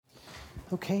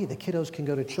Okay, the kiddos can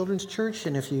go to Children's Church,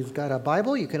 and if you've got a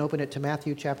Bible, you can open it to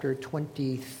Matthew chapter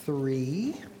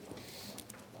 23.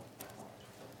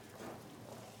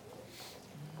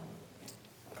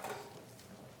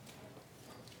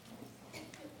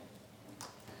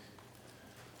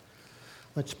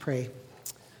 Let's pray.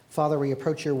 Father, we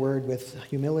approach your word with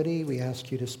humility. We ask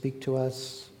you to speak to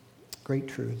us great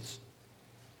truths.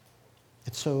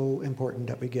 It's so important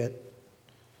that we get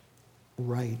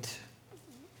right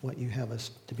what you have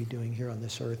us to be doing here on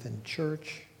this earth in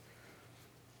church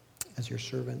as your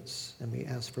servants, and we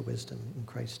ask for wisdom. In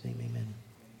Christ's name, amen.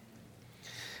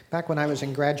 Back when I was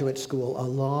in graduate school, a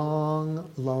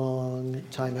long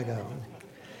time ago,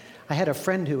 I had a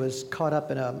friend who was caught up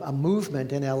in a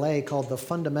movement in LA called the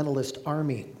Fundamentalist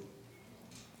Army.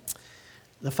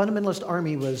 The Fundamentalist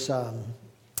Army was,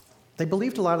 they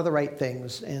believed a lot of the right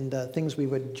things, and things we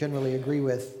would generally agree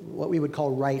with, what we would call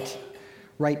right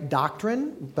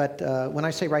doctrine. But when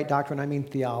I say right doctrine, I mean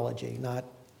theology, not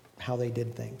how they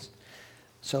did things.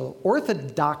 So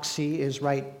orthodoxy is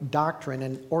right doctrine,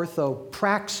 and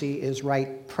orthopraxy is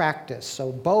right practice.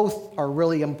 So both are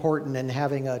really important in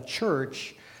having a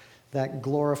church that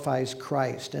glorifies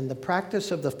Christ. And the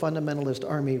practice of the Fundamentalist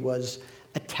Army was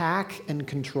attack and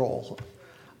control.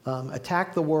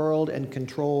 Attack the world and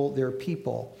control their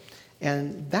people.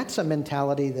 And that's a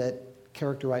mentality that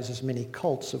characterizes many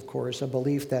cults, of course, a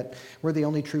belief that we're the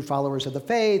only true followers of the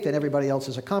faith and everybody else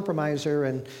is a compromiser.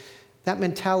 And that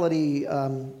mentality,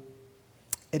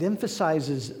 it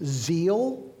emphasizes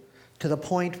zeal to the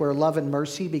point where love and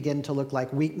mercy begin to look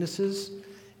like weaknesses.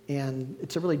 And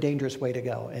it's a really dangerous way to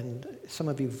go. And some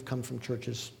of you have come from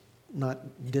churches not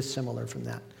dissimilar from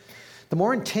that. The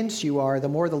more intense you are, the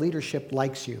more the leadership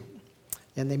likes you.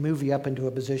 And they move you up into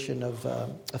a position of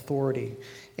authority.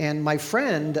 And my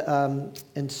friend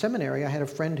in seminary, I had a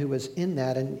friend who was in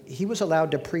that, and he was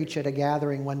allowed to preach at a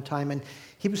gathering one time, and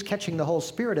he was catching the whole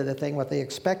spirit of the thing, what they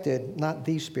expected, not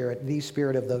the spirit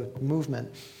of the movement.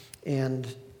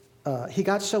 And he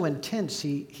got so intense,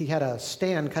 he had a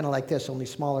stand kind of like this, only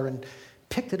smaller, and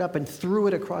picked it up and threw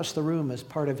it across the room as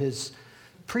part of his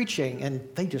preaching, and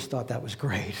they just thought that was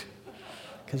great.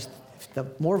 Because the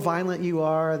more violent you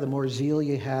are, the more zeal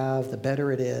you have, the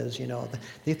better it is. You know,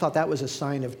 they thought that was a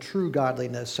sign of true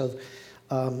godliness. So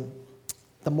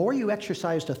the more you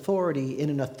exercised authority in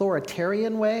an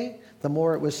authoritarian way, the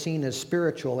more it was seen as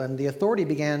spiritual. And the authority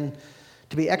began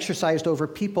to be exercised over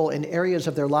people in areas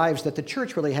of their lives that the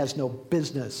church really has no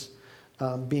business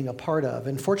being a part of.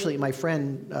 And fortunately, my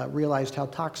friend realized how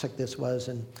toxic this was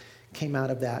and came out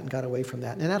of that and got away from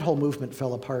that. And that whole movement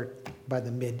fell apart by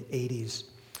the mid-'80s.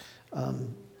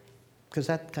 Because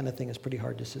that kind of thing is pretty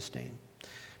hard to sustain.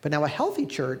 But now a healthy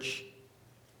church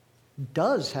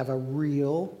does have a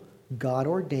real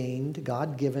God-ordained,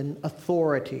 God-given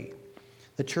authority.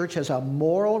 The church has a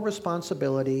moral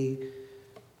responsibility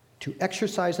to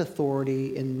exercise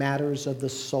authority in matters of the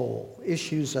soul,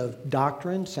 issues of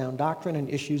doctrine, sound doctrine, and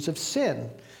issues of sin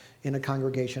in a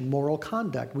congregation, moral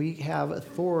conduct. We have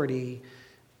authority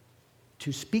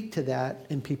to speak to that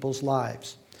in people's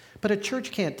lives. But a church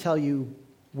can't tell you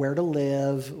where to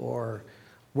live or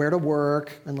where to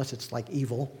work, unless it's like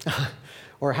evil,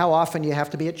 or how often you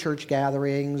have to be at church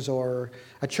gatherings, or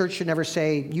a church should never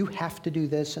say, you have to do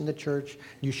this in the church.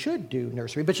 You should do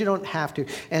nursery, but you don't have to.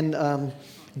 And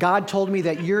God told me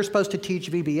that you're supposed to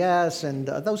teach VBS and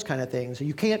those kind of things.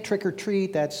 You can't trick or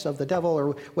treat, that's of the devil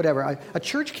or whatever. A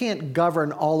church can't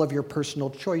govern all of your personal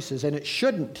choices, and it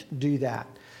shouldn't do that.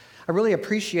 I really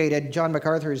appreciated John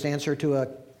MacArthur's answer to a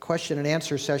question and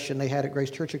answer session they had at Grace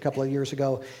Church a couple of years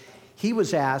ago. He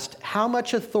was asked, how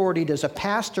much authority does a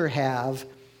pastor have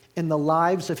in the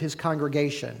lives of his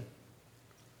congregation?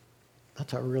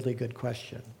 That's a really good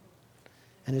question.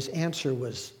 And his answer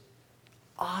was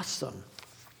awesome.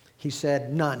 He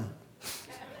said, none.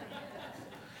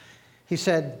 He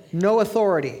said, no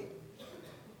authority.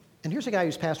 And here's a guy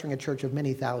who's pastoring a church of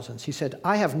many thousands. He said,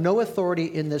 I have no authority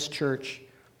in this church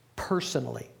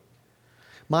personally.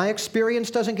 My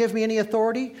experience doesn't give me any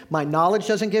authority. My knowledge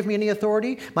doesn't give me any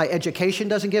authority. My education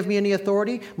doesn't give me any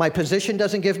authority. My position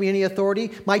doesn't give me any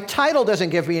authority. My title doesn't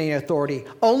give me any authority.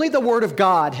 Only the Word of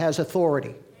God has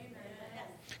authority. Amen.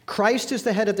 Christ is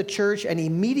the head of the church, and he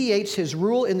mediates his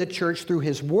rule in the church through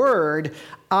his Word.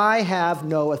 I have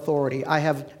no authority. I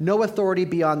have no authority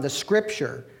beyond the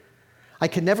Scripture. I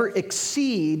can never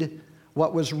exceed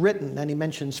what was written. And he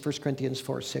mentions 1 Corinthians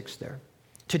 4:6 there.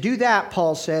 To do that,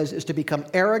 Paul says, is to become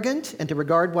arrogant and to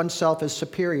regard oneself as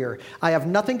superior. I have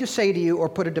nothing to say to you or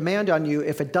put a demand on you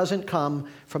if it doesn't come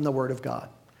from the Word of God.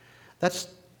 That's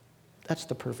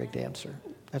the perfect answer.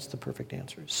 That's the perfect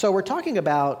answer. So we're talking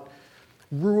about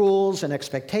rules and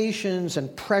expectations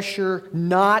and pressure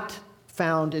not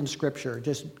found in Scripture,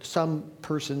 just some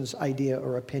person's idea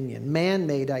or opinion,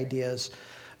 man-made ideas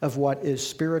of what is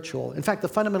spiritual. In fact, the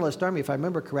Fundamentalist Army, if I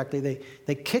remember correctly,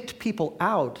 they kicked people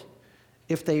out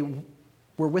if they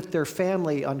were with their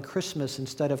family on Christmas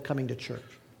instead of coming to church,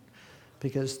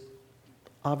 because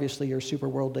obviously you're super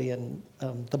worldly, and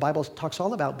the Bible talks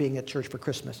all about being at church for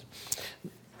Christmas.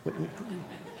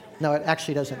 No, it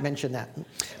actually doesn't mention that.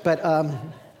 But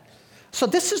so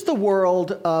this is the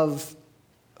world of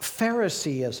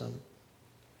Phariseeism,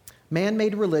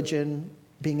 man-made religion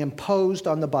being imposed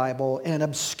on the Bible and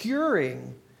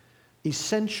obscuring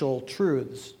essential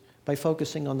truths by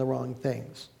focusing on the wrong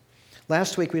things.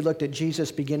 Last week we looked at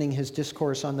Jesus beginning his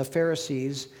discourse on the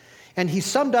Pharisees, and he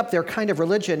summed up their kind of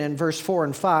religion in verse 4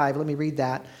 and 5. Let me read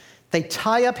that. They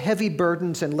tie up heavy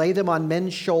burdens and lay them on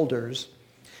men's shoulders,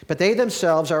 but they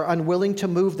themselves are unwilling to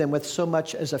move them with so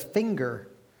much as a finger.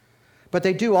 But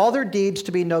they do all their deeds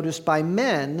to be noticed by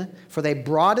men, for they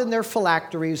broaden their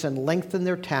phylacteries and lengthen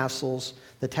their tassels,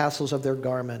 the tassels of their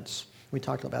garments. We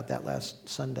talked about that last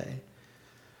Sunday.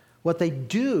 What they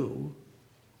do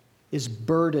is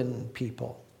burden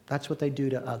people. That's what they do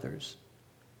to others.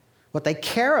 What they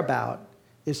care about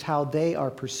is how they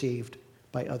are perceived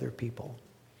by other people.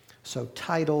 So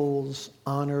titles,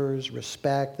 honors,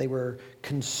 respect, they were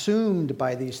consumed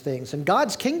by these things. And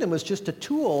God's kingdom was just a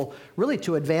tool really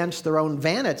to advance their own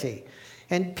vanity.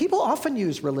 And people often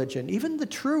use religion, even the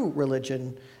true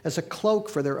religion, as a cloak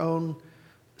for their own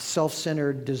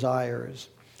self-centered desires.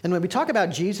 And when we talk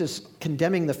about Jesus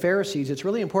condemning the Pharisees, it's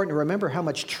really important to remember how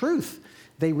much truth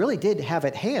they really did have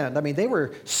at hand. I mean, they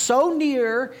were so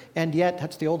near, and yet,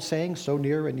 that's the old saying, so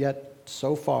near and yet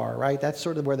so far, right? That's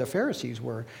sort of where the Pharisees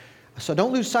were. So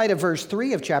don't lose sight of verse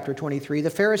 3 of chapter 23. The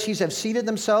Pharisees have seated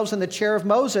themselves in the chair of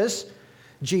Moses,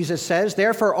 Jesus says.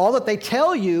 Therefore, all that they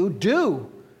tell you,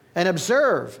 do and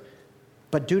observe,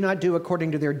 but do not do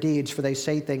according to their deeds, for they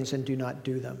say things and do not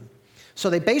do them. So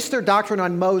they base their doctrine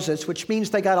on Moses, which means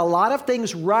they got a lot of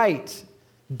things right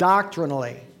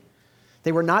doctrinally.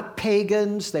 They were not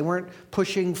pagans. They weren't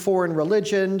pushing foreign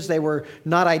religions. They were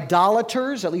not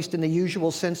idolaters, at least in the usual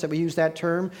sense that we use that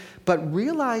term. But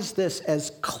realize this,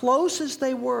 as close as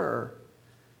they were,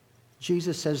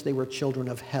 Jesus says they were children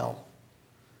of hell.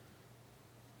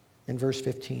 In verse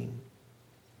 15.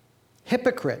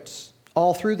 Hypocrites,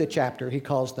 all through the chapter, he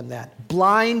calls them that.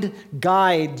 Blind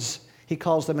guides, he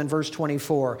calls them in verse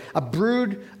 24. A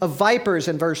brood of vipers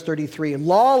in verse 33.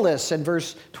 Lawless in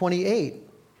verse 28.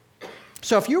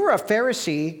 So if you were a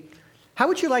Pharisee, how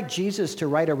would you like Jesus to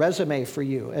write a resume for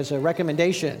you as a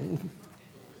recommendation?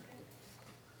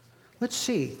 Let's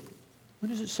see. What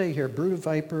does it say here? Brood of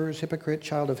vipers, hypocrite,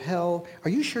 child of hell. Are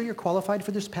you sure you're qualified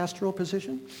for this pastoral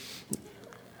position?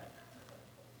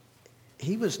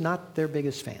 He was not their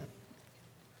biggest fan.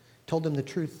 Told them the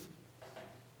truth.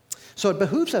 So it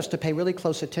behooves us to pay really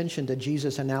close attention to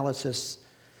Jesus' analysis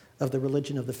of the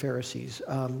religion of the Pharisees,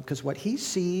 because what he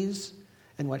sees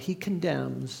and what he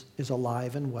condemns is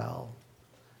alive and well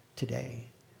today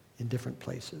in different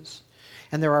places.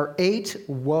 And there are 8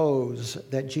 woes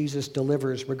that Jesus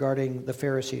delivers regarding the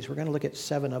Pharisees. We're going to look at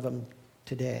 7 of them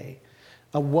today.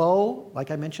 A woe,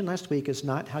 like I mentioned last week, is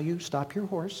not how you stop your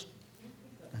horse.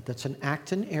 That's an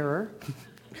act in error.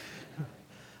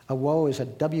 A woe is a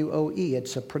W-O-E.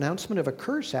 It's a pronouncement of a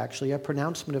curse, actually, a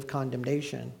pronouncement of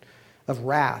condemnation, of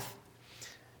wrath.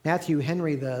 Matthew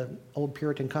Henry, the old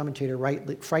Puritan commentator,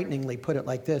 frighteningly put it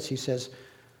like this. He says,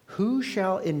 "Who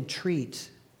shall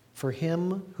entreat for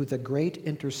him who the great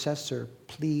intercessor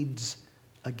pleads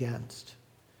against?"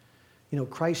 You know,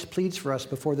 Christ pleads for us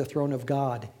before the throne of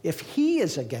God. If he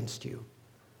is against you,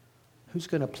 who's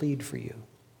going to plead for you?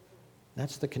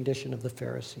 That's the condition of the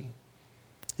Pharisee.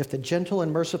 If the gentle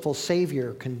and merciful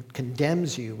Savior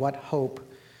condemns you, what hope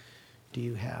do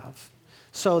you have?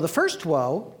 So the first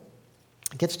woe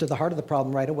gets to the heart of the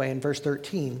problem right away in verse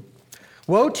 13.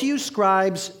 Woe to you,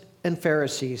 scribes and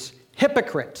Pharisees,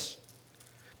 hypocrites,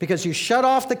 because you shut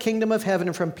off the kingdom of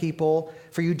heaven from people,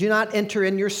 for you do not enter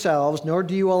in yourselves, nor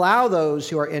do you allow those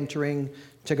who are entering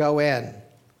to go in.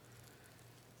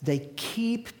 They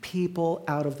keep people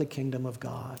out of the kingdom of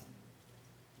God.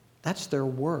 That's their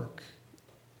work,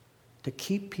 to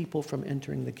keep people from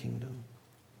entering the kingdom.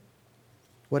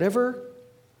 Whatever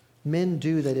men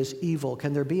do that is evil,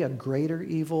 can there be a greater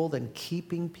evil than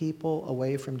keeping people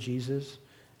away from Jesus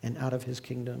and out of his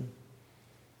kingdom?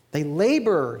 They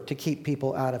labor to keep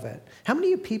people out of it. How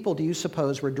many people do you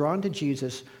suppose were drawn to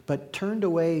Jesus but turned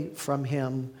away from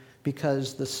him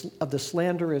because of the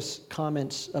slanderous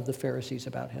comments of the Pharisees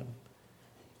about him?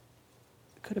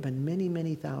 It could have been many,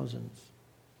 many thousands.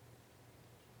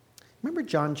 Remember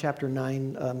John chapter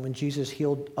 9 when Jesus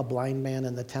healed a blind man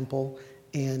in the temple,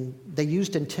 and they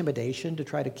used intimidation to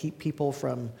try to keep people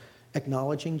from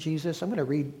acknowledging Jesus? I'm going to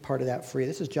read part of that for you.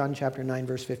 This is John chapter 9,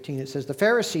 verse 15. It says, "The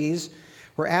Pharisees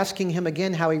were asking him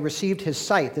again how he received his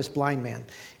sight, this blind man.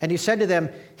 And he said to them,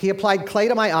 'He applied clay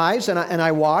to my eyes, and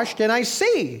I washed, and I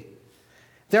see.'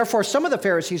 Therefore, some of the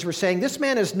Pharisees were saying, 'This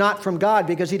man is not from God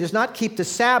because he does not keep the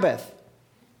Sabbath.'"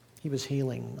 He was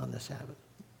healing on the Sabbath.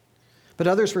 "But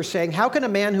others were saying, 'How can a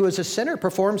man who is a sinner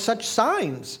perform such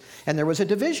signs?' And there was a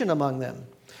division among them.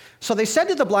 So they said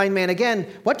to the blind man again,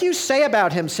 'What do you say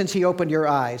about him since he opened your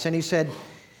eyes?' And he said,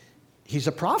 'He's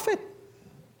a prophet.'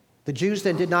 The Jews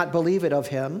then did not believe it of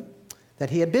him that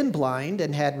he had been blind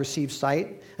and had received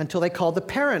sight until they called the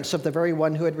parents of the very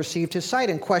one who had received his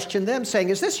sight and questioned them, saying,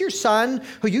 'Is this your son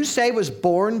who you say was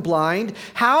born blind?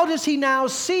 How does he now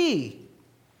see?'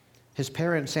 His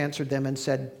parents answered them and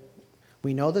said,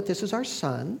 'We know that this is our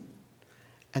son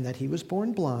and that he was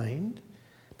born blind,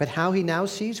 but how he now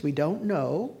sees we don't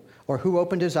know, or who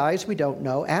opened his eyes we don't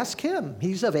know. Ask him.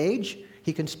 He's of age.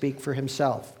 He can speak for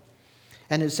himself.'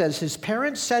 And it says, his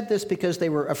parents said this because they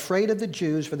were afraid of the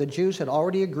Jews, for the Jews had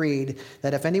already agreed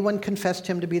that if anyone confessed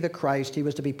him to be the Christ, he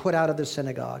was to be put out of the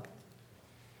synagogue.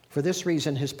 For this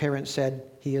reason, his parents said,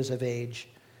 'He is of age.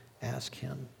 Ask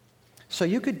him.'" So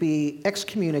you could be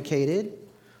excommunicated,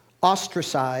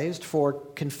 ostracized for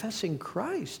confessing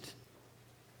Christ.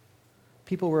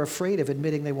 People were afraid of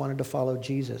admitting they wanted to follow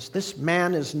Jesus. "This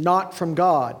man is not from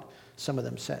God," some of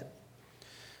them said.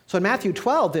 So in Matthew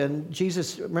 12, then,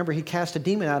 Jesus, remember, he cast a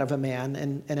demon out of a man.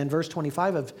 And in verse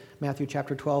 25 of Matthew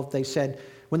chapter 12, they said,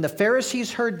 when the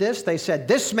Pharisees heard this, they said,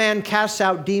 "This man casts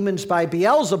out demons by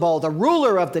Beelzebul, the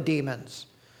ruler of the demons."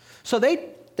 So they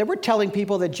were telling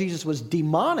people that Jesus was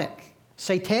demonic,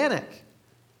 satanic.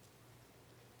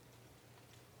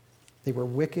 They were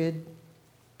wicked,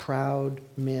 proud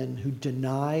men who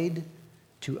denied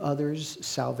to others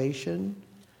salvation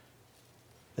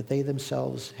that they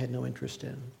themselves had no interest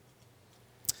in.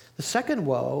 The second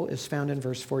woe is found in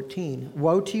verse 14.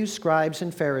 "Woe to you, scribes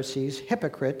and Pharisees,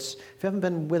 hypocrites." If you haven't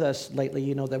been with us lately,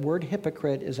 you know the word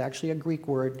hypocrite is actually a Greek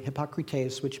word,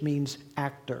 hypokrites, which means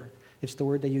actor. It's the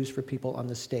word they use for people on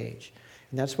the stage.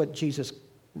 And that's what Jesus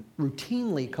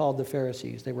routinely called the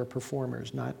Pharisees. They were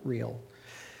performers, not real.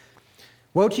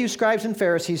 "Woe to you, scribes and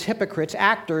Pharisees, hypocrites,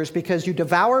 actors, because you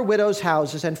devour widows'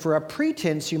 houses, and for a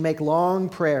pretense you make long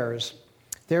prayers.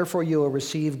 Therefore you will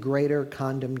receive greater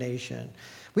condemnation."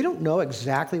 We don't know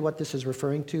exactly what this is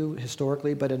referring to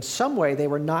historically, but in some way they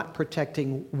were not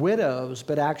protecting widows,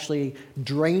 but actually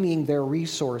draining their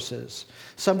resources.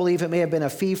 Some believe it may have been a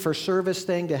fee-for-service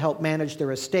thing to help manage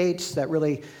their estates,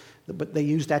 but they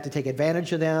used that to take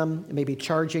advantage of them, maybe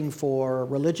charging for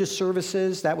religious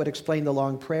services. That would explain the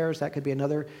long prayers. That could be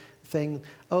another thing.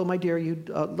 "Oh, my dear,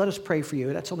 let us pray for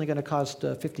you. That's only going to cost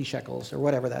 50 shekels," or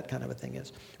whatever that kind of a thing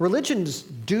is. Religions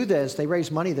do this. They raise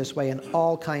money this way in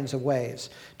all kinds of ways.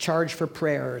 Charge for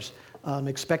prayers,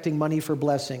 expecting money for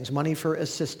blessings, money for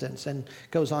assistance, and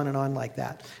goes on and on like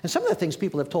that. And some of the things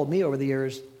people have told me over the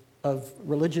years of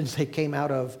religions they came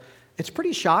out of, it's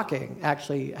pretty shocking,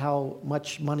 actually, how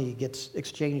much money gets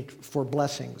exchanged for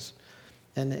blessings.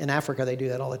 And in Africa, they do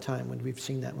that all the time. We've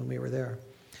seen that when we were there.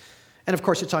 And of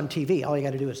course, it's on TV. All you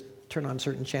got to do is turn on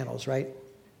certain channels, right?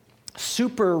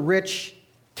 Super rich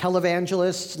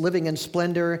televangelists living in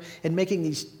splendor and making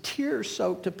these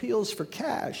tear-soaked appeals for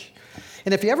cash.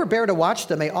 And if you ever bear to watch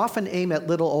them, they often aim at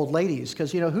little old ladies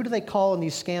because, who do they call in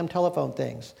these scam telephone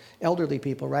things? Elderly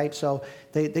people, right? So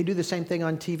they do the same thing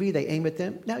on TV. They aim at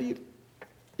them. "Now, you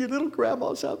little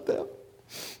grandmas out there,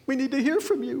 we need to hear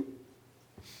from you.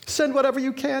 Send whatever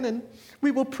you can and we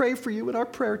will pray for you in our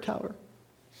prayer tower.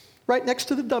 Right next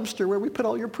to the dumpster where we put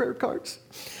all your prayer cards.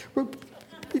 We're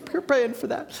praying for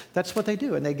that." That's what they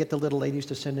do. And they get the little ladies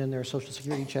to send in their Social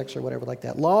Security checks or whatever like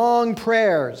that. Long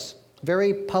prayers,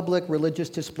 very public religious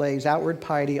displays, outward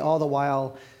piety, all the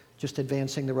while just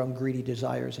advancing their own greedy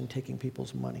desires and taking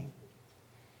people's money.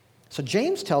 So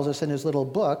James tells us in his little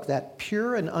book that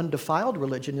pure and undefiled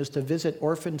religion is to visit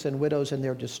orphans and widows in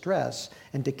their distress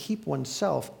and to keep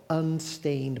oneself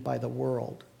unstained by the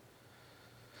world.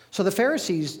 So the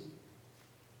Pharisees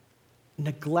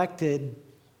neglected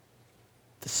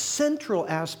the central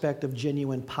aspect of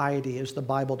genuine piety as the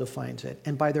Bible defines it,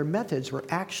 and by their methods were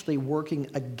actually working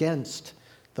against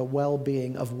the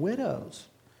well-being of widows,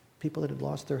 people that had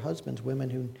lost their husbands, women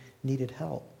who needed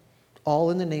help,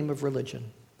 all in the name of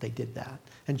religion. they did that.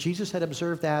 And Jesus had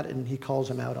observed that, and he calls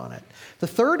them out on it. The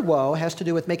third woe has to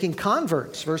do with making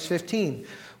converts. Verse 15.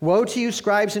 Woe to you,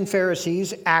 scribes and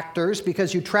Pharisees, actors,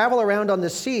 because you travel around on the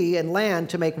sea and land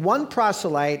to make one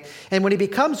proselyte, and when he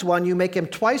becomes one, you make him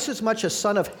twice as much a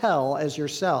son of hell as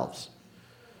yourselves.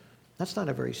 That's not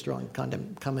a very strong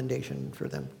commendation for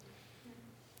them.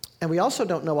 And we also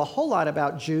don't know a whole lot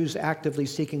about Jews actively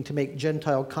seeking to make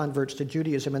Gentile converts to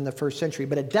Judaism in the first century,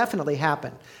 but it definitely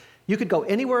happened. You could go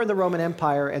anywhere in the Roman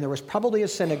Empire, and there was probably a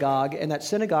synagogue, and that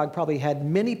synagogue probably had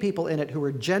many people in it who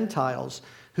were Gentiles,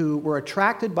 who were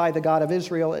attracted by the God of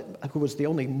Israel, who was the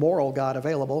only moral God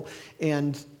available,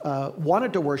 and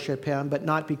wanted to worship him, but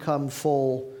not become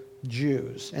full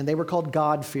Jews. And they were called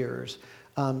God-fearers.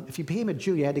 If you became a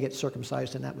Jew, you had to get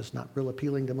circumcised, and that was not real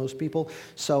appealing to most people.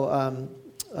 So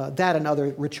that and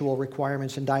other ritual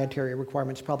requirements and dietary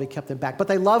requirements probably kept them back. But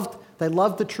they loved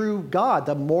the true God,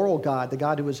 the moral God, the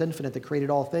God who was infinite, that created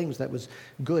all things, that was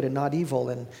good and not evil.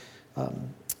 And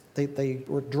they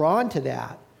were drawn to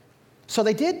that. So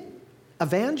they did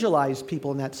evangelize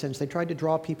people in that sense. They tried to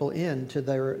draw people into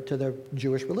their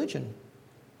Jewish religion.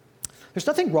 There's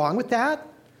nothing wrong with that,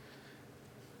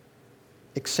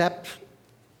 except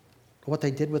what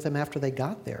they did with them after they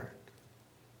got there.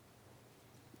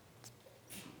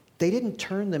 They didn't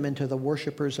turn them into the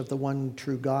worshipers of the one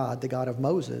true God, the God of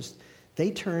Moses. They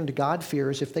turned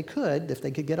God-fearers, if they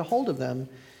could get a hold of them,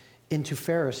 into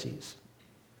Pharisees,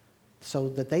 so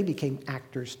that they became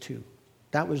actors too.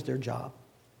 That was their job.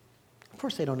 Of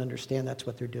course, they don't understand that's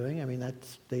what they're doing. I mean,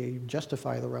 they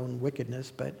justify their own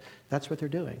wickedness, but that's what they're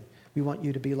doing. We want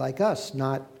you to be like us,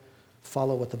 not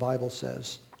follow what the Bible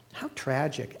says. How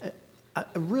tragic.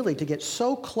 Really, to get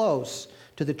so close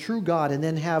to the true God and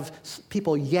then have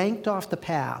people yanked off the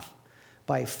path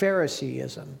by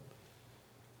Phariseeism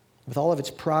with all of its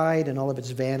pride and all of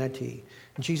its vanity.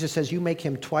 And Jesus says, you make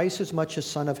him twice as much a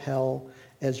son of hell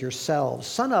as yourselves.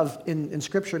 Son of, in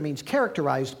Scripture, means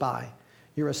characterized by.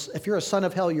 If you're a son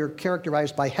of hell, you're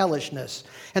characterized by hellishness.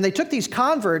 And they took these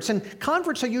converts, and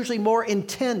converts are usually more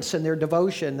intense in their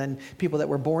devotion than people that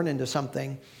were born into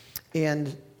something.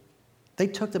 And they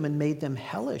took them and made them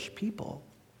hellish people.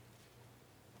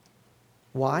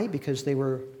 Why? Because they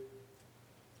were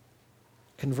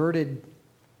converted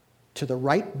to the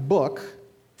right book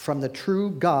from the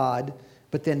true God,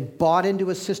 but then bought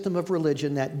into a system of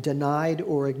religion that denied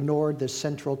or ignored the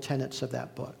central tenets of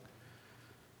that book.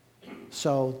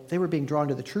 So they were being drawn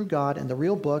to the true God and the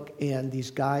real book, and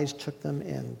these guys took them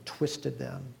and twisted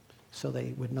them so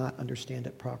they would not understand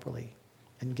it properly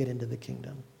and get into the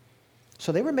kingdom.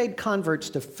 So they were made converts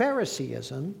to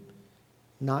Phariseeism,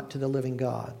 not to the living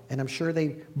God. And I'm sure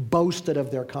they boasted of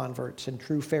their converts in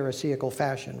true Pharisaical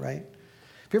fashion, right?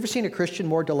 Have you ever seen a Christian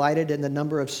more delighted in the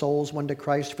number of souls won to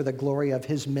Christ for the glory of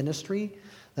his ministry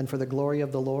than for the glory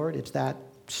of the Lord? It's that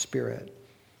spirit.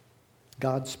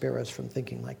 God spare us from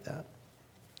thinking like that.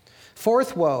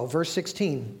 Fourth woe, verse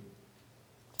 16.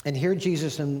 And here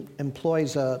Jesus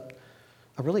employs a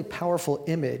really powerful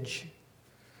image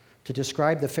to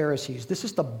describe the Pharisees. This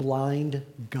is the blind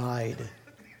guide,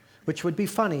 which would be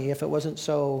funny if it wasn't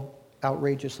so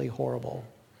outrageously horrible.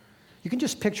 You can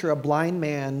just picture a blind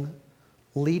man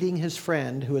leading his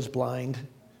friend who is blind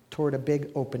toward a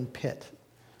big open pit.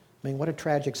 I mean, what a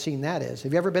tragic scene that is.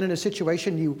 Have you ever been in a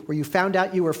situation where you found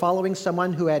out you were following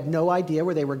someone who had no idea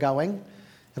where they were going?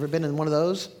 Ever been in one of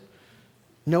those?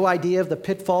 No idea of the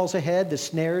pitfalls ahead, the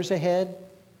snares ahead?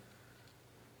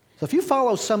 So if you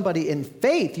follow somebody in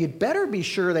faith, you'd better be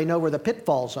sure they know where the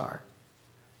pitfalls are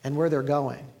and where they're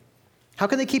going. How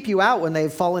can they keep you out when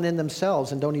they've fallen in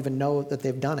themselves and don't even know that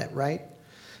they've done it, right?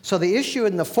 So the issue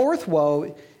in the fourth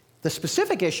woe, the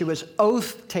specific issue is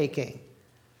oath-taking,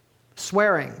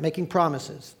 swearing, making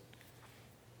promises.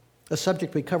 A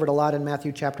subject we covered a lot in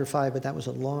Matthew chapter 5, but that was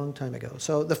a long time ago.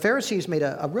 So the Pharisees made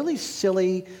a really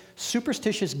silly,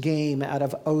 superstitious game out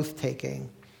of oath-taking,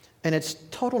 and it's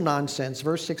total nonsense.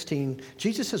 Verse 16,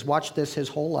 Jesus has watched this his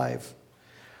whole life.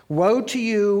 Woe to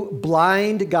you,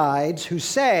 blind guides, who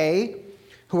say,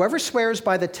 whoever swears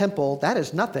by the temple, that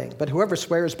is nothing, but whoever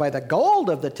swears by the gold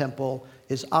of the temple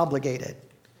is obligated.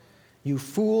 You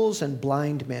fools and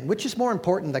blind men. Which is more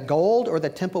important, the gold or the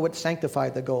temple which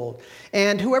sanctified the gold?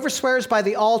 And whoever swears by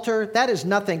the altar, that is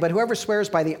nothing, but whoever swears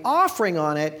by the offering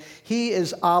on it, he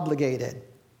is obligated.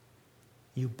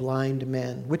 You blind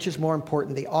men. Which is more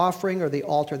important, the offering or the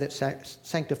altar that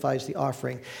sanctifies the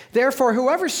offering? Therefore,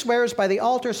 whoever swears by the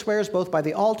altar swears both by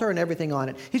the altar and everything on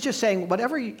it. He's just saying,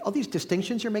 all these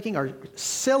distinctions you're making are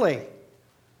silly.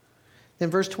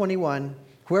 Then verse 21,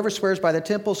 Whoever swears by the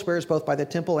temple swears both by the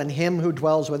temple and him who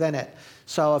dwells within it.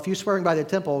 So if you're swearing by the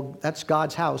temple, that's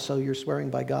God's house, so you're swearing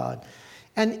by God.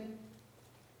 And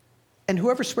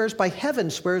whoever swears by heaven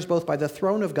swears both by the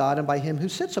throne of God and by him who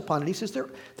sits upon it. He says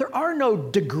there are no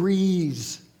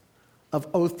degrees of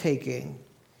oath-taking,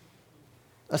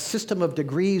 a system of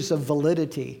degrees of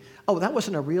validity. Oh, that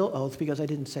wasn't a real oath because I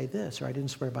didn't say this, or I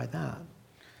didn't swear by that.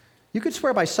 You could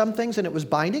swear by some things and it was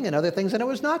binding, and other things and it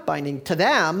was not binding to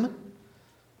them.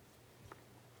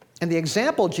 And the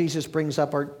example Jesus brings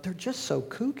up they're just so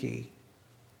kooky.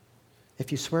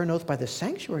 If you swear an oath by the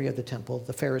sanctuary of the temple,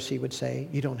 the Pharisee would say,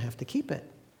 you don't have to keep it.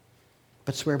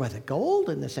 But swear by the gold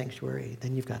in the sanctuary,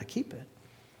 then you've got to keep it.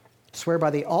 Swear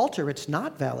by the altar, it's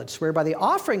not valid. Swear by the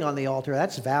offering on the altar,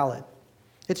 that's valid.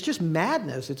 It's just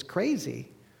madness. It's crazy.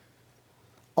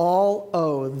 All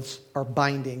oaths are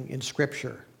binding in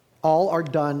Scripture. All are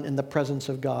done in the presence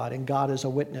of God, and God is a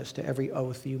witness to every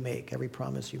oath you make, every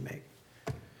promise you make.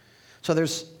 So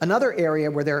there's another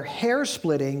area where their hair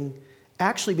splitting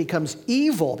actually becomes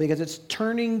evil because it's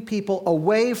turning people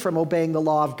away from obeying the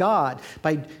law of God.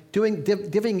 By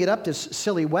giving it up this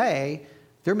silly way,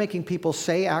 they're making people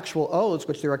say actual oaths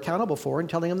which they're accountable for and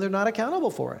telling them they're not accountable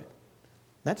for it.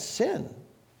 That's sin.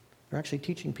 They're actually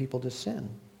teaching people to sin.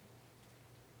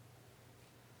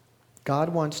 God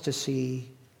wants to see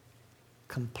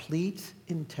complete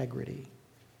integrity.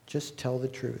 Just tell the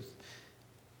truth.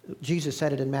 Jesus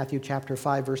said it in Matthew chapter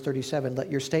 5, verse 37.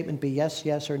 Let your statement be yes,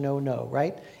 yes, or no, no,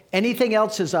 right? Anything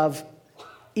else is of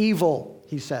evil,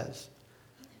 he says.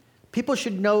 People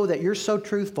should know that you're so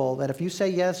truthful that if you say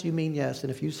yes, you mean yes.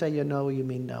 And if you say no, you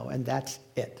mean no. And that's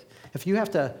it. If you have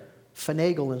to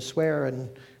finagle and swear and,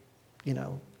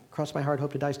 cross my heart,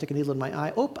 hope to die, stick a needle in my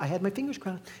eye. Oh, I had my fingers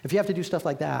crossed. If you have to do stuff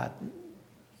like that,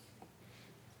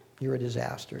 you're a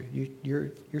disaster.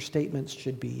 Your statements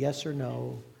should be yes or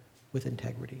no with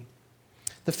integrity.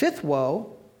 The fifth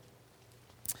woe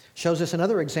shows us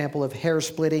another example of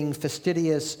hair-splitting,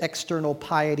 fastidious external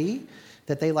piety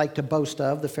that they like to boast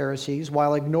of, the Pharisees,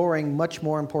 while ignoring much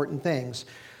more important things.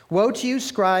 Woe to you,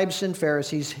 scribes and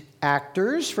Pharisees,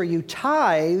 actors, for you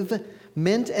tithe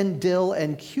mint and dill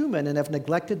and cumin and have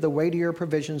neglected the weightier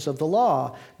provisions of the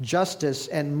law, justice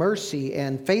and mercy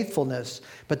and faithfulness.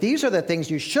 But these are the things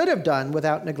you should have done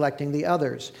without neglecting the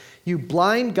others. You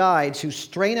blind guides who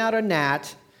strain out a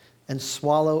gnat and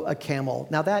swallow a camel.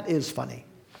 Now that is funny.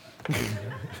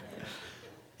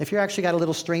 If you're actually got a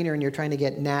little strainer and you're trying to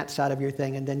get gnats out of your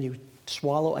thing and then you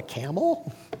swallow a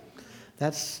camel,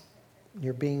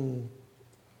 you're being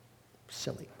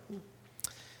silly.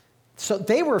 So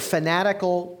they were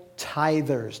fanatical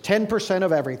tithers, 10%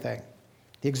 of everything,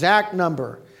 the exact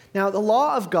number. Now, the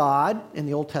law of God in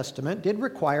the Old Testament did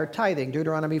require tithing.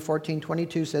 Deuteronomy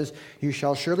 14:22 says, you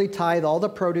shall surely tithe all the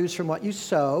produce from what you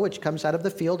sow, which comes out of the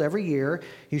field every year.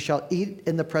 You shall eat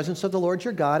in the presence of the Lord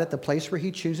your God at the place where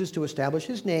he chooses to establish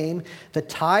his name, the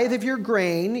tithe of your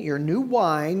grain, your new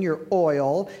wine, your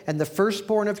oil, and the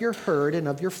firstborn of your herd and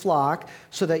of your flock,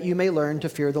 so that you may learn to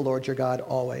fear the Lord your God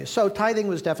always. So tithing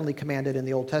was definitely commanded in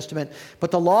the Old Testament,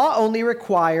 but the law only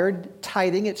required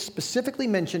tithing. It specifically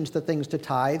mentions the things to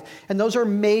tithe, and those are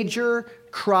major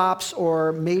crops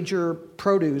or major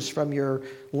produce from your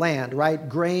land, right?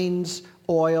 Grains,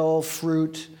 oil,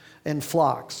 fruit, and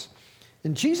flocks.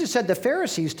 And Jesus said the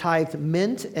Pharisees tithed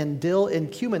mint and dill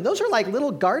and cumin. Those are like little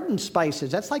garden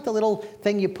spices. That's like the little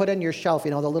thing you put on your shelf,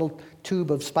 the little tube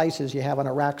of spices you have on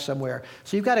a rack somewhere.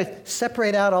 So you've got to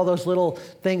separate out all those little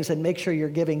things and make sure you're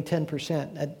giving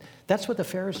 10%. And that's what the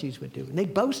Pharisees would do. And they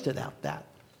boasted about that.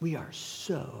 We are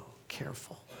so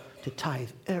careful to tithe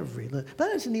every little.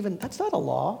 But that's not a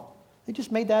law. They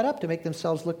just made that up to make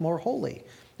themselves look more holy.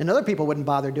 And other people wouldn't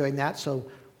bother doing that, so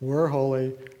we're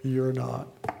holy, you're not.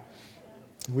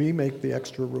 We make the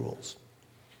extra rules.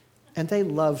 And they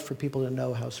loved for people to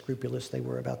know how scrupulous they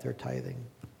were about their tithing.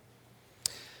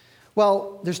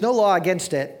 Well, there's no law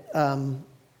against it.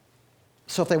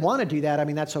 So if they want to do that,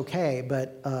 that's okay.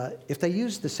 But if they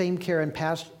use the same care and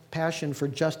passion for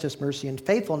justice, mercy, and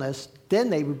faithfulness, then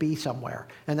they would be somewhere.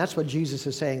 And that's what Jesus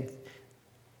is saying.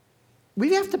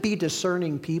 We have to be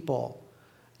discerning people.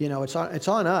 It's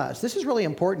on us. This is really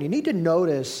important. You need to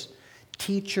notice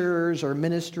teachers or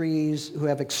ministries who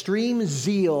have extreme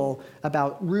zeal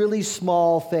about really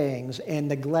small things and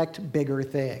neglect bigger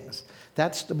things.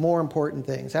 That's the more important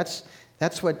things.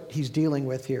 That's what he's dealing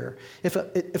with here. If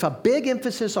a big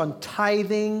emphasis on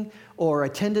tithing or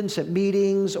attendance at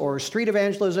meetings or street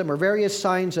evangelism or various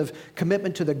signs of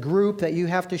commitment to the group that you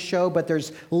have to show, but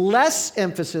there's less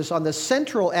emphasis on the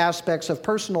central aspects of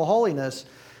personal holiness,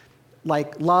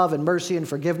 like love and mercy and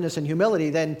forgiveness and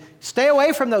humility, then stay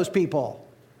away from those people.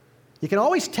 You can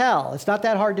always tell. It's not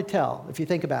that hard to tell if you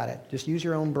think about it. Just use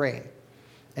your own brain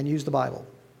and use the Bible.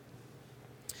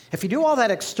 If you do all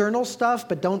that external stuff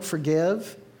but don't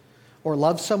forgive or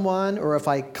love someone, or if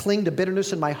I cling to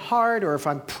bitterness in my heart, or if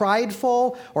I'm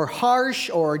prideful or harsh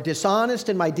or dishonest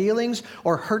in my dealings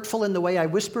or hurtful in the way I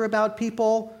whisper about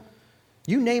people,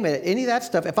 you name it, any of that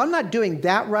stuff, if I'm not doing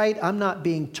that right, I'm not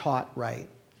being taught right.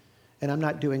 And I'm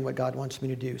not doing what God wants me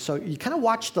to do. So you kind of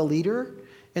watch the leader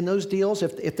in those deals.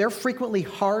 If they're frequently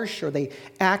harsh or they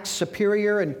act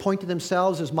superior and point to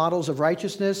themselves as models of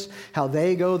righteousness, how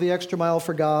they go the extra mile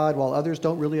for God while others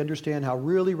don't really understand how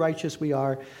really righteous we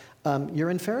are, you're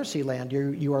in Pharisee land.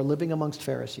 You are living amongst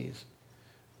Pharisees.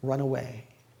 Run away.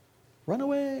 Run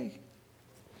away.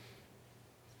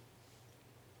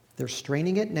 They're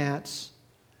straining at gnats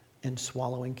and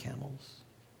swallowing camels.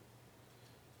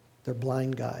 They're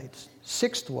blind guides.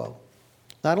 Sixth woe.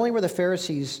 Not only were the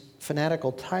Pharisees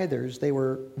fanatical tithers, they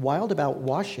were wild about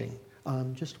washing.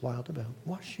 Just wild about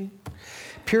washing.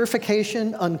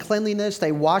 Purification, uncleanliness.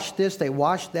 They washed this, they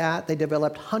washed that. They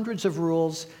developed hundreds of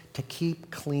rules to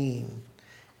keep clean.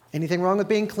 Anything wrong with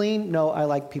being clean? No, I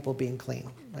like people being clean.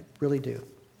 I really do.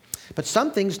 But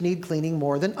some things need cleaning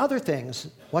more than other things.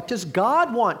 What does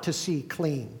God want to see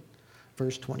clean?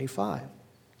 Verse 25.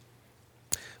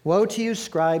 Woe to you,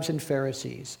 scribes and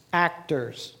Pharisees,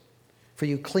 actors, for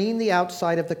you clean the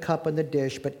outside of the cup and the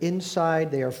dish, but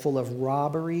inside they are full of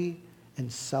robbery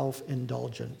and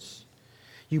self-indulgence.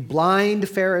 You blind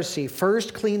Pharisee,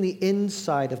 first clean the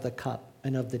inside of the cup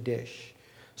and of the dish,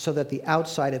 so that the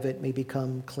outside of it may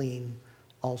become clean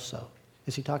also.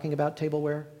 Is he talking about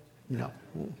tableware? No.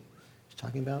 He's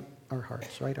talking about our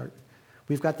hearts, right?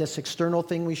 We've got this external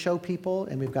thing we show people,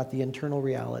 and we've got the internal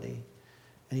reality.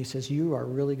 And he says, you are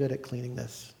really good at cleaning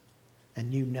this,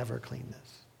 and you never clean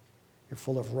this. You're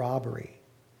full of robbery,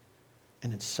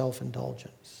 and it's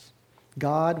self-indulgence.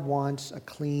 God wants a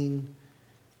clean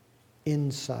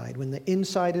inside. When the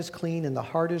inside is clean and the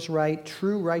heart is right,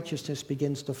 true righteousness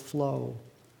begins to flow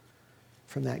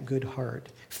from that good heart.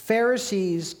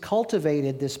 Pharisees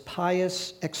cultivated this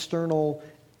pious external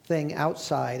thing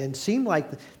outside and seemed like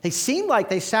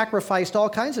they sacrificed all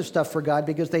kinds of stuff for God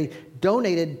because they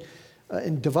donated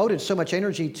and devoted so much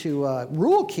energy to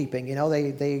rule keeping. You know,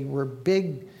 they were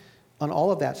big on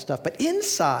all of that stuff. But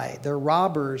inside, they're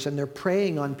robbers and they're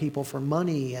preying on people for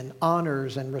money and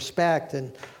honors and respect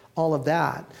and all of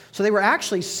that. So they were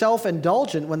actually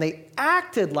self-indulgent when they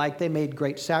acted like they made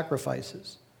great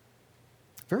sacrifices.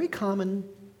 Very common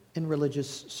in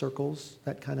religious circles,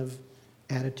 that kind of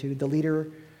attitude. The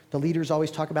leaders always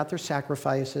talk about their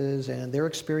sacrifices and their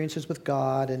experiences with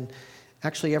God, and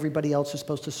actually everybody else is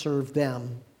supposed to serve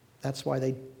them. That's why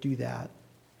they do that.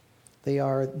 They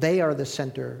are the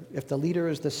center. If the leader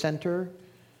is the center,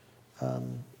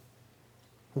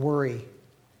 worry.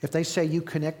 If they say you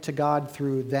connect to God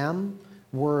through them,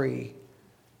 worry.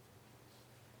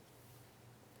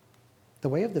 The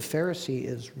way of the Pharisee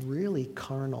is really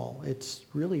carnal. It's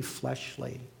really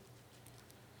fleshly.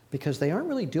 Because they aren't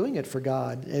really doing it for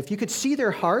God. If you could see their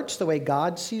hearts the way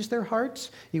God sees their hearts,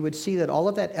 you would see that all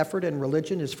of that effort in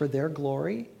religion is for their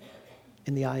glory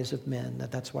in the eyes of men,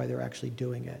 that's why they're actually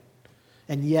doing it.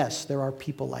 And yes, there are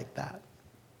people like that.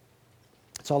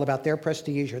 It's all about their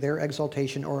prestige or their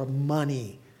exaltation or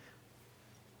money.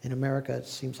 In America, it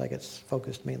seems like it's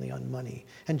focused mainly on money.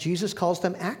 And Jesus calls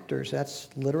them actors. That's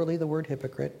literally the word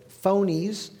hypocrite.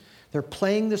 Phonies. They're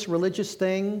playing this religious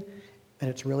thing, and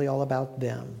it's really all about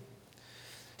them.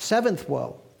 Seventh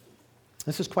woe.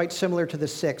 This is quite similar to the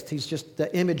sixth. The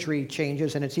imagery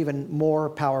changes, and it's even more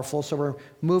powerful. So we're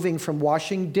moving from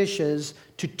washing dishes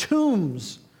to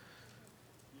tombs.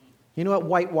 You know what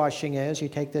whitewashing is? You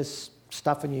take this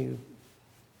stuff and you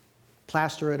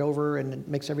plaster it over, and it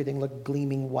makes everything look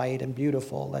gleaming white and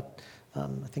beautiful.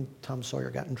 I think Tom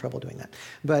Sawyer got in trouble doing that.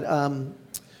 But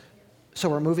so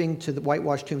we're moving to the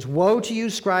whitewashed tombs. Woe to you,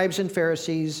 scribes and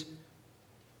Pharisees,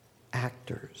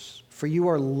 actors, for you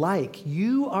are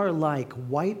like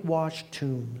whitewashed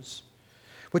tombs,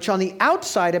 which on the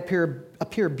outside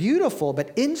appear beautiful,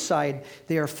 but inside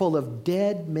they are full of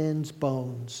dead men's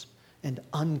bones and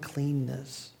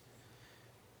uncleanness.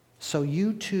 So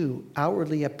you too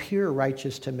outwardly appear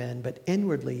righteous to men, but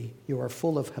inwardly you are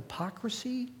full of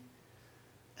hypocrisy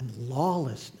and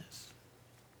lawlessness.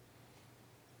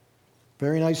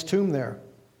 Very nice tomb there.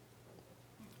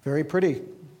 Very pretty.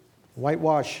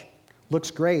 Whitewash.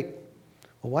 Looks great.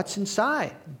 Well, what's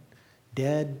inside?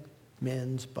 Dead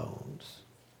men's bones.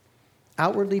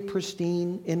 Outwardly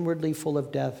pristine, inwardly full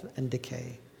of death and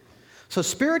decay. So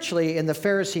spiritually, in the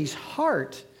Pharisee's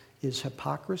heart is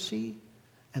hypocrisy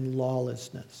and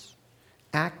lawlessness,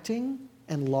 acting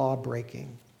and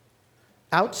law-breaking.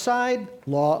 Outside,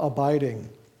 law-abiding,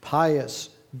 pious,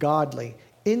 godly.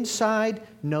 Inside,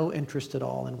 no interest at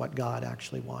all in what God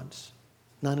actually wants.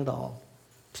 None at all.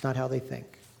 It's not how they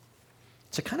think.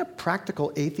 It's a kind of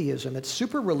practical atheism. It's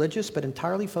super religious, but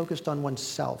entirely focused on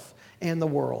oneself and the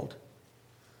world.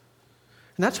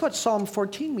 And that's what Psalm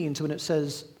 14 means when it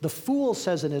says, the fool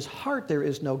says in his heart there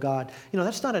is no God.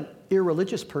 That's not an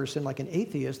irreligious person like an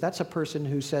atheist. That's a person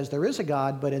who says there is a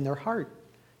God, but in their heart,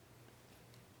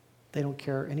 they don't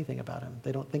care anything about him.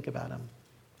 They don't think about him.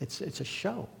 It's a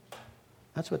show.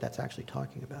 That's what that's actually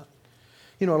talking about.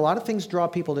 A lot of things draw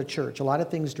people to church. A lot of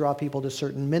things draw people to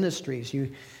certain ministries.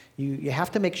 You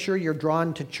have to make sure you're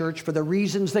drawn to church for the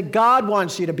reasons that God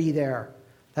wants you to be there.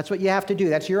 That's what you have to do.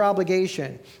 That's your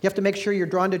obligation. You have to make sure you're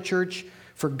drawn to church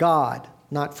for God,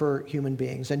 not for human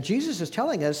beings. And Jesus is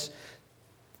telling us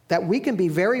that we can be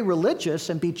very religious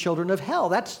and be children of hell.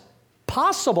 That's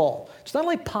possible. It's not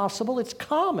only possible, it's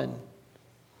common.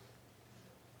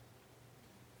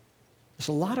 There's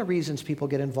a lot of reasons people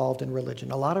get involved in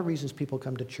religion, a lot of reasons people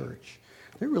come to church.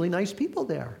 They're really nice people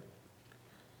there.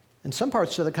 In some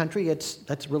parts of the country,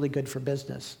 that's really good for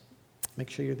business. Make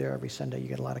sure you're there every Sunday. You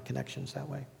get a lot of connections that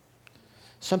way.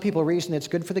 Some people reason it's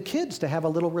good for the kids to have a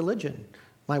little religion.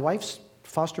 My wife's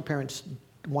foster parents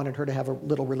wanted her to have a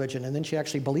little religion, and then she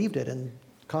actually believed it and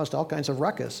caused all kinds of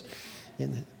ruckus.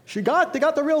 And they got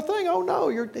the real thing. Oh no,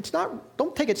 it's not.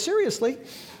 Don't take it seriously.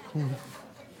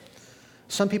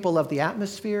 Some people love the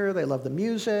atmosphere. They love the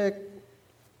music.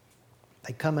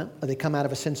 They come out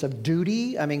of a sense of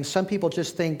duty. Some people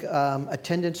just think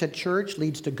attendance at church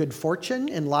leads to good fortune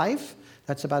in life.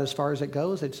 That's about as far as it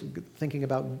goes. It's thinking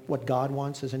about what God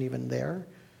wants isn't even there.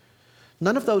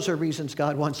 None of those are reasons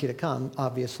God wants you to come,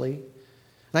 obviously. And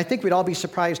I think we'd all be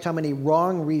surprised how many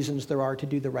wrong reasons there are to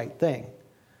do the right thing.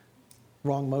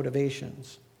 Wrong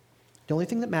motivations. The only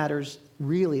thing that matters,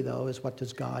 really, though, is what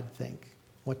does God think?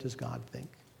 What does God think?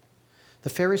 The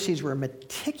Pharisees were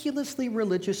meticulously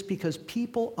religious because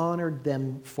people honored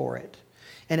them for it.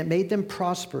 And it made them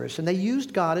prosperous. And they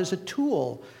used God as a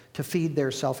tool to feed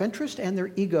their self-interest and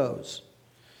their egos.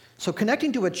 So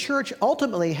connecting to a church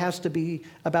ultimately has to be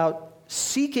about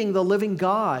seeking the living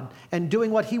God and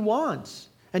doing what he wants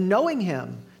and knowing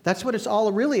him. That's what it's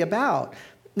all really about.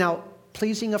 Now,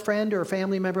 pleasing a friend or a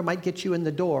family member might get you in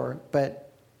the door,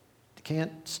 but you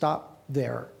can't stop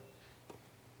there.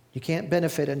 You can't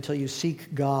benefit until you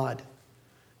seek God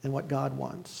and what God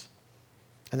wants.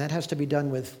 And that has to be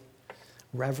done with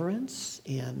reverence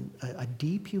and a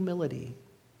deep humility,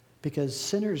 because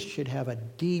sinners should have a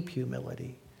deep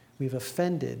humility. We've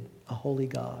offended a holy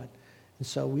God. And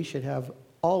so we should have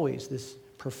always this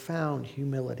profound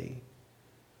humility.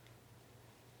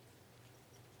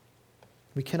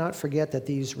 We cannot forget that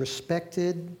these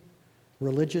respected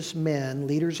religious men,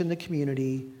 leaders in the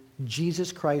community,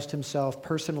 Jesus Christ himself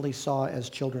personally saw as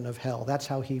children of hell. That's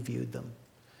how he viewed them.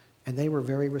 And they were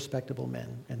very respectable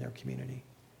men in their community.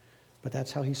 But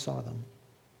that's how he saw them.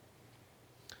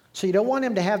 So you don't want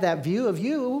him to have that view of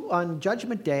you on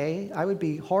Judgment Day. I would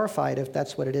be horrified if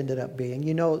that's what it ended up being.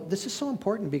 This is so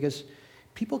important because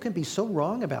people can be so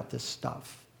wrong about this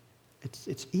stuff.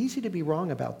 It's easy to be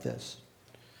wrong about this.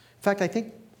 In fact, I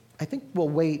think we'll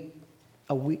wait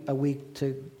a week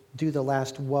to do the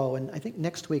last woe. And I think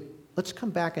next week, let's come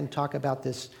back and talk about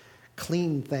this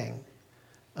clean thing,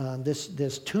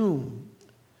 this tomb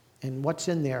and what's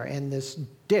in there, and this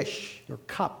dish or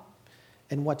cup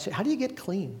and how do you get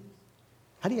clean?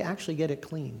 How do you actually get it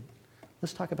clean?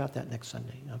 Let's talk about that next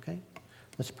Sunday, okay?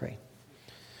 Let's pray.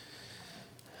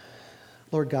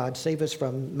 Lord God, save us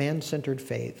from man-centered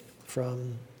faith,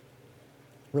 from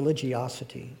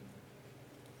religiosity.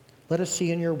 Let us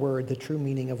see in your word the true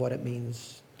meaning of what it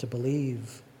means to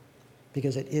believe,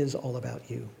 because it is all about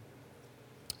you.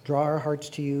 Draw our hearts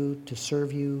to you, to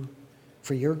serve you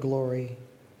for your glory,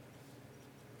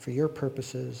 for your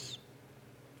purposes,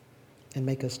 and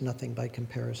make us nothing by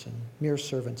comparison, mere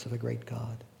servants of a great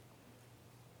God.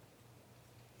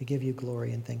 We give you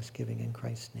glory and thanksgiving in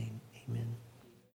Christ's name. Amen.